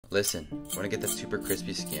Listen, you want to get that super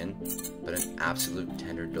crispy skin, but an absolute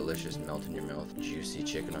tender, delicious, melt in your mouth, juicy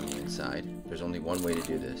chicken on the inside? There's only one way to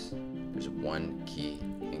do this. There's one key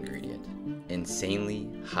ingredient. Insanely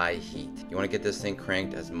high heat. You want to get this thing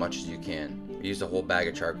cranked as much as you can. We used a whole bag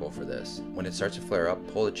of charcoal for this. When it starts to flare up,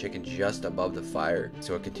 pull the chicken just above the fire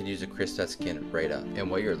so it continues to crisp that skin right up.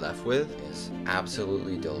 And what you're left with is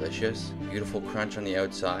absolutely delicious, beautiful crunch on the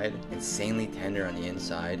outside, insanely tender on the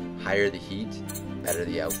inside. Higher the heat, better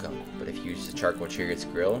the outcome. But if you use the charcoal chariots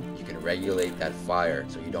grill, you can regulate that fire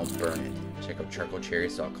so you don't burn it. Check out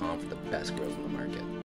charcoalchariots.com for the best grills on the market.